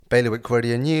Bailiwick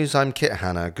Radio News, I'm Kit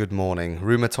Hanna. Good morning.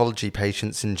 Rheumatology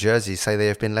patients in Jersey say they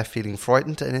have been left feeling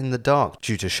frightened and in the dark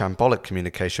due to shambolic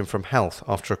communication from health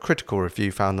after a critical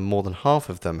review found that more than half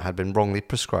of them had been wrongly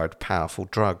prescribed powerful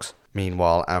drugs.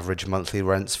 Meanwhile, average monthly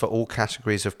rents for all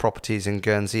categories of properties in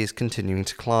Guernsey is continuing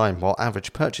to climb, while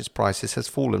average purchase prices has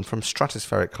fallen from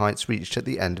stratospheric heights reached at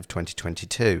the end of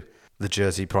 2022. The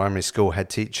Jersey primary school head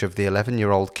teacher of the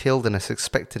 11-year-old killed in a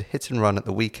suspected hit-and-run at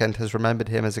the weekend has remembered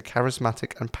him as a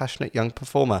charismatic and passionate young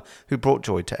performer who brought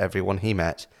joy to everyone he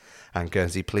met. And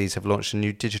Guernsey Police have launched a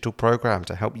new digital programme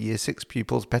to help Year 6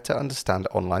 pupils better understand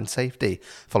online safety,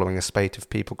 following a spate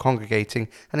of people congregating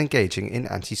and engaging in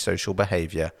antisocial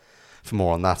behaviour. For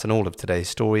more on that and all of today's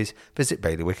stories, visit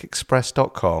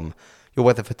bailiwickexpress.com. Your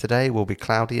weather for today will be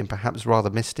cloudy and perhaps rather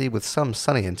misty with some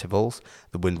sunny intervals.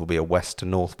 The wind will be a west to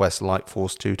northwest light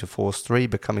force 2 to force 3,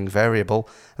 becoming variable,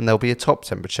 and there will be a top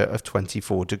temperature of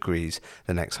 24 degrees.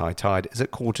 The next high tide is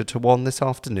at 1:45 this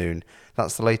afternoon.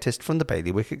 That's the latest from the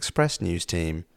Bailiwick Express news team.